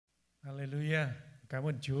Hallelujah. Cảm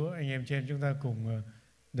ơn Chúa. Anh em chị em chúng ta cùng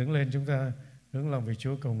đứng lên, chúng ta hướng lòng về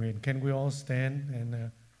Chúa cầu nguyện. Can we all stand and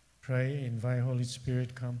pray, invite Holy Spirit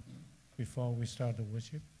come before we start the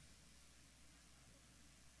worship?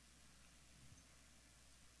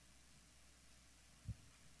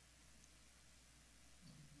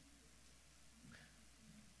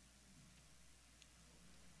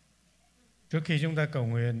 Trước khi chúng ta cầu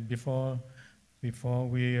nguyện,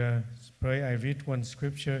 before we pray, I read one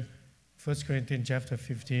scripture, 1 Corinthians chapter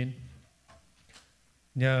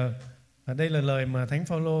 15. Đây là lời mà Thánh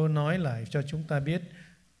Phaolô nói lại cho chúng ta biết.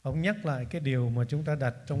 Ông nhắc lại cái điều mà chúng ta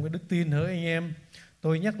đặt trong cái đức tin. Hỡi anh em,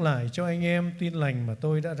 tôi nhắc lại cho anh em tin lành mà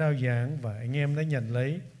tôi đã rao giảng và anh em đã nhận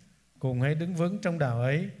lấy. Cùng hãy đứng vững trong đạo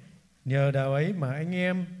ấy. Nhờ đạo ấy mà anh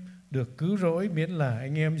em được cứu rỗi, miễn là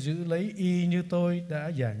anh em giữ lấy y như tôi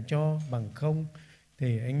đã giảng cho, bằng không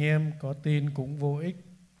thì anh em có tin cũng vô ích.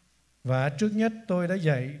 Và trước nhất tôi đã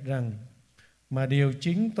dạy rằng mà điều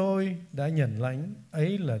chính tôi đã nhận lãnh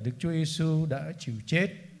ấy là Đức Chúa Giêsu đã chịu chết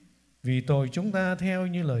vì tội chúng ta theo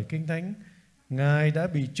như lời Kinh Thánh. Ngài đã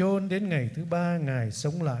bị chôn, đến ngày thứ ba Ngài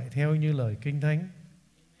sống lại theo như lời Kinh Thánh.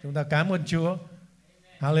 Chúng ta cảm ơn Chúa.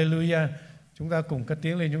 Hallelujah. Chúng ta cùng cất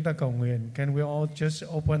tiếng lên, chúng ta cầu nguyện. Can we all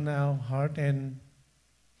just open our heart and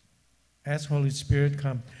ask Holy Spirit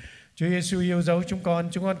come? Chúa Giêsu yêu dấu chúng con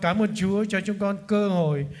cảm ơn Chúa cho chúng con cơ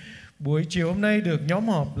hội buổi chiều hôm nay được nhóm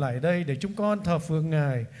họp lại đây để chúng con thờ phượng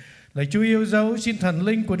Ngài. Lạy Chúa yêu dấu, xin thần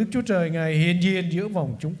linh của Đức Chúa Trời Ngài hiện diện giữa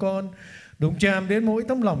vòng chúng con, đụng chạm đến mỗi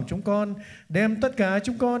tấm lòng chúng con, đem tất cả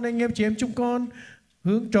chúng con, anh em chị em chúng con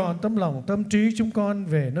hướng tròn tấm lòng tâm trí chúng con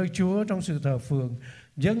về nơi Chúa trong sự thờ phượng,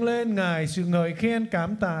 dâng lên Ngài sự ngợi khen,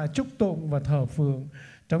 cảm tạ, chúc tụng và thờ phượng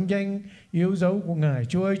trong danh yêu dấu của Ngài.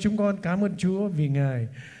 Chúa ơi, chúng con cảm ơn Chúa vì Ngài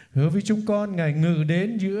hứa với chúng con, Ngài ngự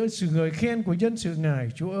đến giữa sự ngợi khen của dân sự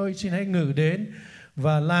Ngài. Chúa ơi, xin hãy ngự đến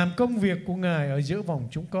và làm công việc của Ngài ở giữa vòng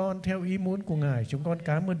chúng con theo ý muốn của Ngài. Chúng con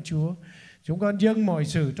cảm ơn Chúa. Chúng con dâng mọi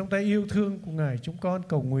sự trong tay yêu thương của Ngài. Chúng con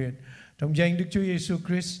cầu nguyện trong danh Đức Chúa Giêsu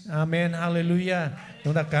Christ. Amen. Hallelujah.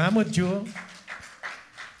 Chúng ta cảm ơn Chúa.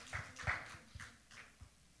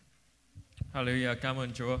 Hallelujah. Cảm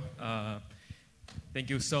ơn Chúa. Thank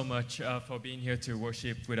you so much for being here to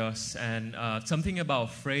worship with us. And something about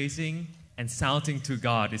phrasing and sounding to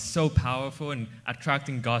God is so powerful and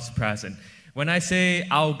attracting God's presence. When I say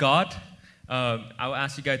our God, I'll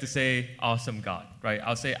ask you guys to say awesome God, right?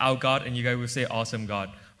 I'll say our God and you guys will say awesome God.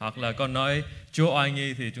 Hoặc là con nói Chúa oai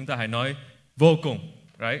nghi thì chúng ta hãy nói vô cùng,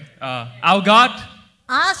 right? Our God,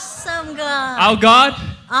 awesome God. Our God,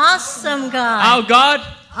 Awesome God. Our God,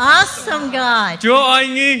 Awesome God. Chúa oai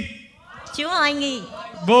nghi, Chúa oai nghi,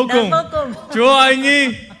 vô cùng. vô cùng. Chúa oai nghi,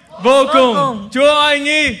 vô cùng. Chúa oai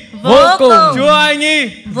nghi, vô cùng. Chúa oai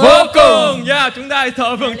nghi, vô cùng. Yeah, chúng ta hãy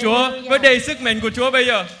thờ phượng Chúa với đầy sức mạnh của Chúa bây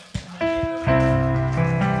giờ.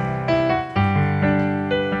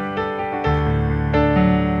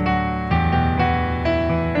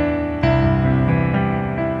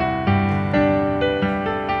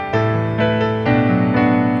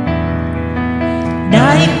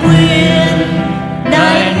 Đại quyền,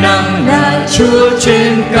 đại năng là Chúa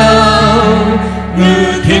trên cao,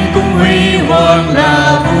 ngự thiên cung huy hoàng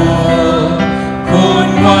là vua, khôn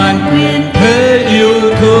ngoan quyền thế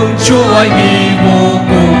yêu thương Chúa oai nghi vô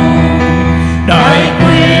cùng. Đại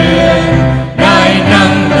quyền, đại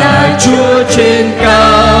năng là Chúa trên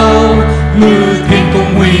cao, ngự thiên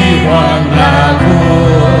cung huy hoàng là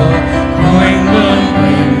vua, khôn ngoan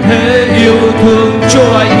quyền thế yêu thương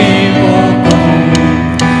Chúa oai nghi vô cùng.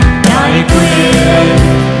 Đại quyền,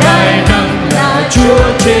 đại năng là Chúa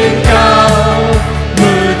trên cao,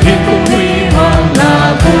 ngự thiên cung huy hoàng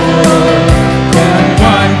là vua, khôn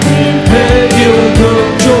ngoan quyền thế yêu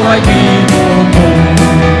thương Chúa oai nghi vô cùng.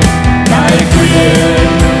 Đại quyền,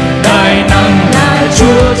 đại năng là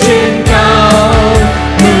Chúa trên cao,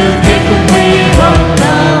 ngự thiên cung huy hoàng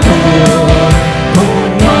là vua, khôn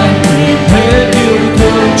ngoan quyền thế yêu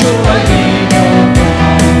thương Chúa oai nghi vô cùng.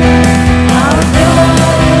 Our God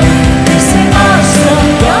is an awesome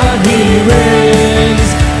God, He reigns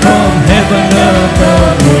from heaven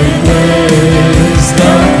above with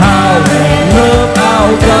wisdom, power, and love.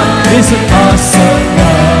 Our God is an awesome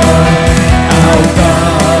God. Our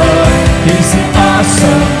God is an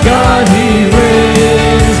awesome God. He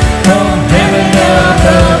reigns from heaven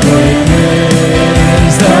above with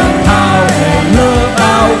wisdom, power, and love.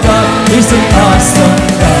 Our God is an awesome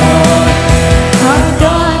God. Our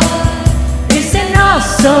God is an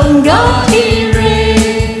awesome God. He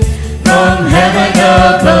reigns from heaven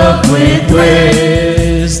above with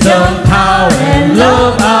wisdom, power, and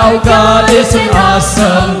love. Our God is an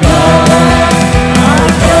awesome God. Our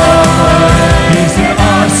God is an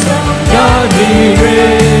awesome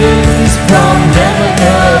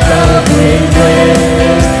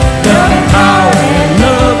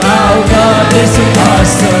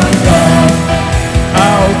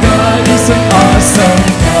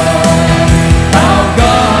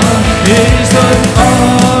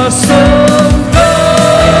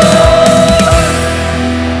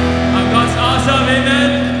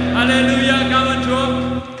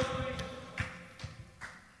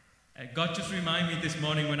this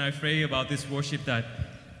morning when I pray about this worship that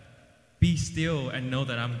be still and know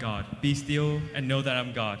that I'm God. Be still and know that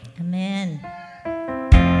I'm God. Amen.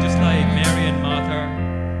 Just like Mary and Martha,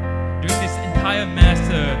 during this entire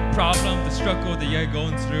master problem, the struggle that you're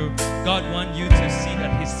going through, God wants you to sit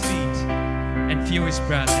at His feet and feel His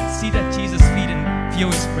presence. Sit at Jesus' feet and feel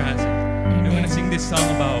His presence. And we're going to sing this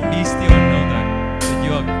song about be still and know that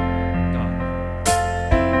you are God.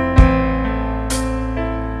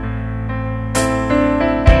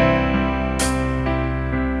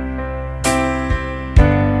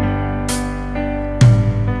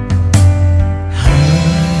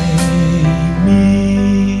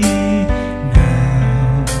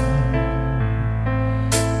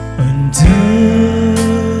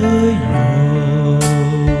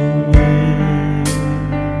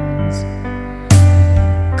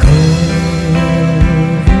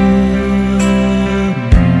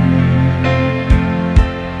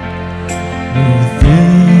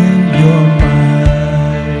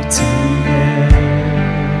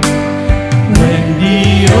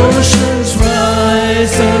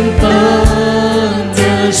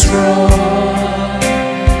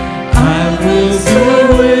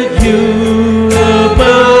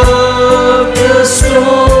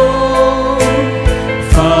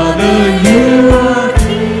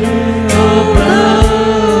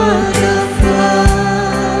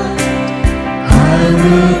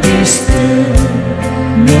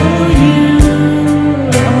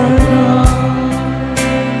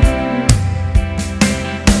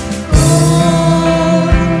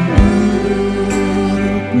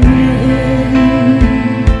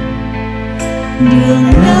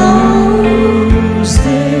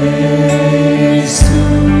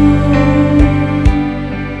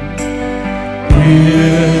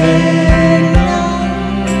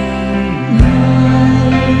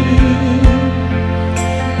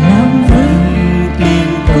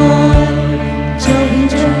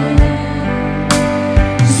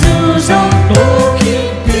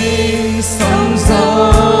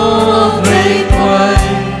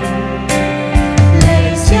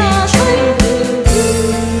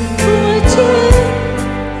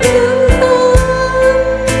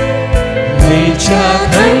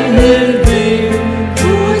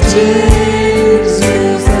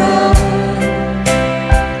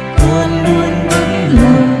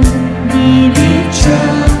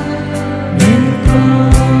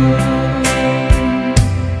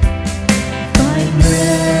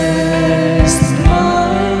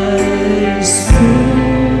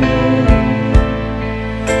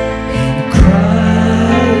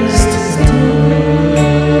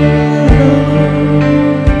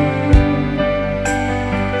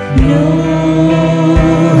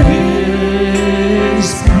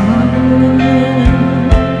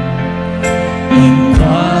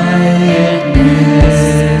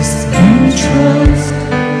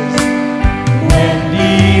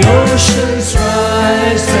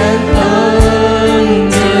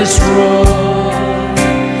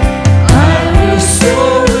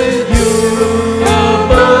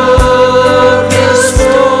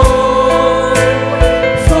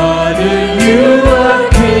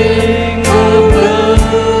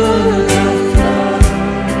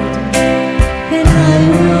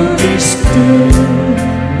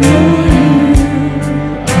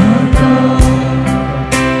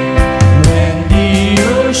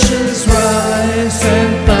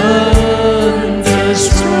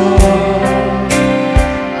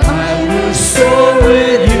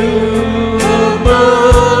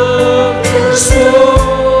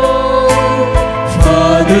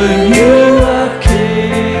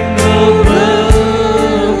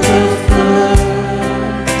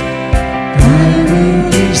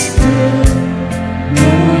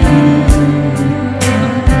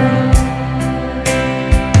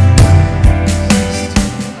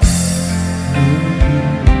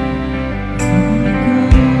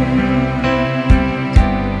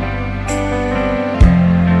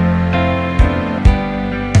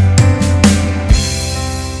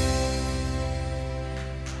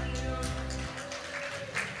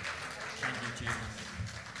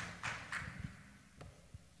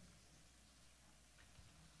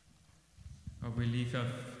 We lift up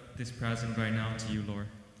this present right now to you, Lord.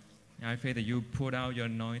 And I pray that you pour out your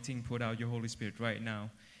anointing, pour out your Holy Spirit right now.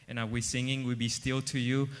 And as we're singing, we'll be still to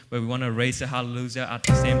you, but we want to raise a hallelujah at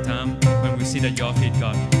the same time when we sit at your feet,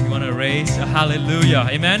 God. We want to raise a hallelujah.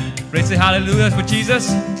 Amen? Raise a hallelujah for Jesus.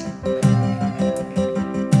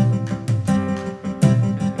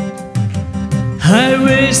 I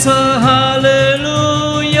raise a hallelujah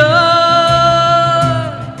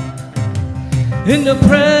in the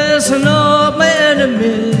presence of my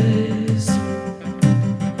enemies.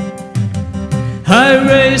 I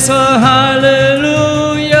raise a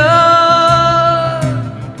hallelujah.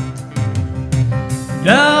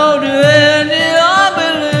 Down to any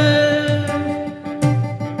unbelief,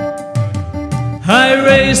 I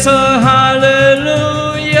raise a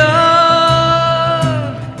hallelujah.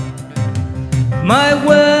 My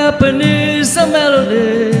weapon is a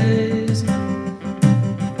melody.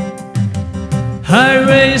 I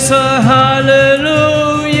raise a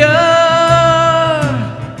hallelujah.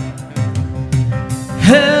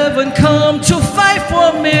 Heaven come to fight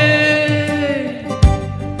for me.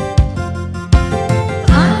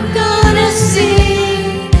 I'm gonna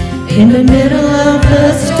sing in the middle of the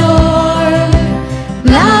storm,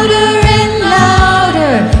 louder and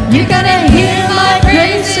louder. You're gonna hear my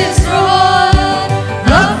praises roar.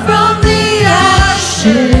 Up from the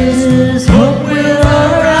ashes, hope will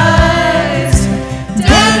arise.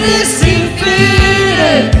 Death is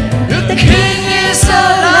defeated, the King is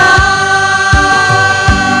alive.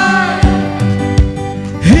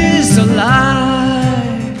 He's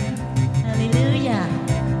alive. Hallelujah.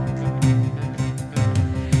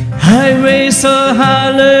 I raise a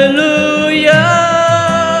hallelujah.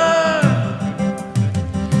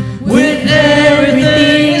 With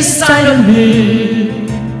everything inside of me,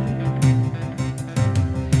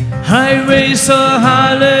 I raise a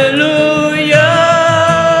hallelujah.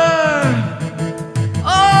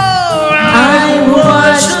 Oh, I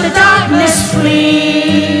watch the darkness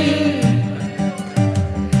flee.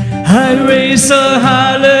 I raise a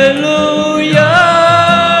hallelujah.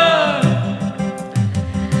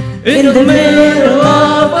 In the middle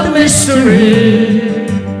of the mystery,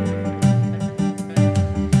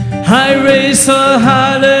 I raise a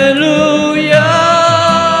hallelujah.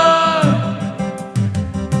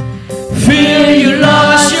 Fear you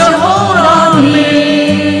lost your hold on me.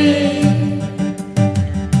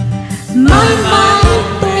 Mãi mãi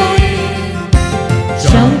tôi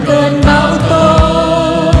trong cơn bão tố,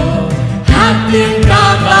 hát tiếng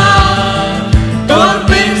ca vang tôn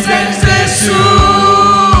vinh danh Giêsu.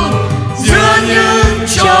 Giữa những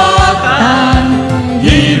tro tàn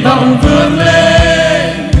hy vọng vươn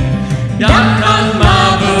lên, đắc thắng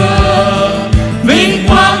mà vừa vinh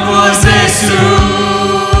quang của Giêsu.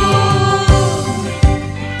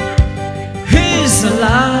 He's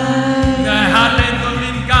alive. Ngài hát lên con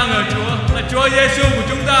tin ca ngợi Chúa là Chúa Giêsu của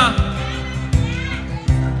chúng ta.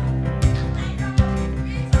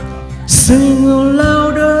 Sing a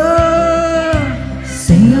louder,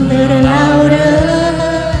 Sing a little louder,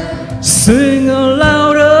 sing a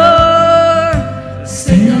louder,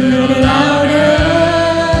 sing a little louder,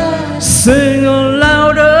 sing a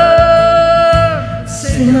louder,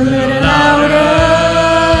 sing a little louder,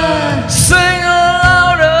 sing a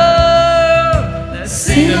louder.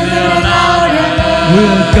 sing a little louder.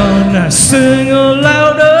 We're gonna sing a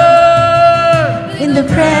louder. In the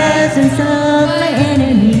presence of my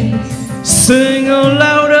enemies, Sing a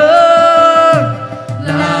louder,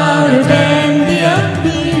 louder than the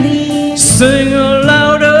unbelief. sing a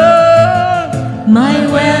louder, My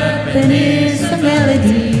weapon is a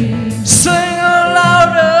melody. sing a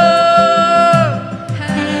louder,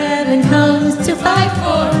 Heaven comes to fight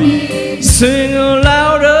for me. sing a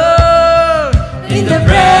louder. In the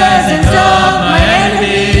presence of my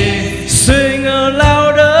enemies, Sing a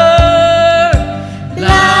louder,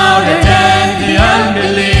 louder than the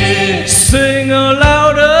unbelief. sing a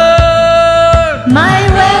louder, My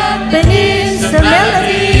weapon is a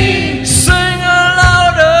melody. sing a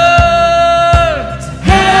louder,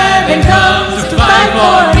 Heaven comes to fight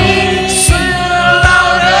for me. sing a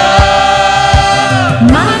louder.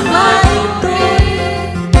 Mãi mãi tôi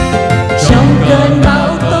trong cơn bão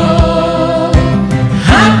tố,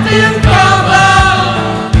 hát tiếng ca vang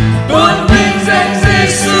tôn vinh danh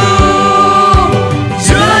Giêsu.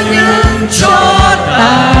 Giữa những tro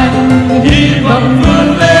tàn hy vọng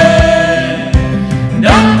vươn lên,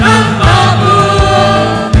 đắc thắng mà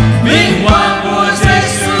vừa vinh quang của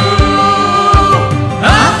Giêsu.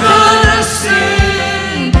 I'm gonna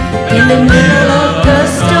sing in the middle of the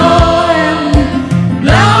storm,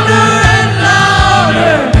 louder and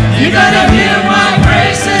louder. You're gonna hear my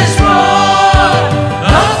praises roar.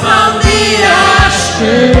 Up from the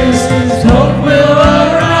ashes, hope will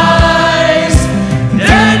arise.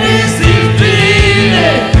 Death is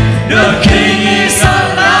defeated, the King is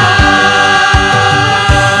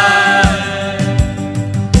alive.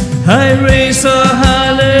 I raise a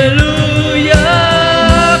hallelujah.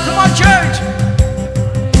 Come on, church.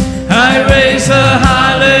 I raise a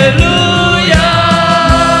hallelujah.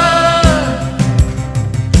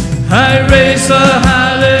 I raise a hallelujah.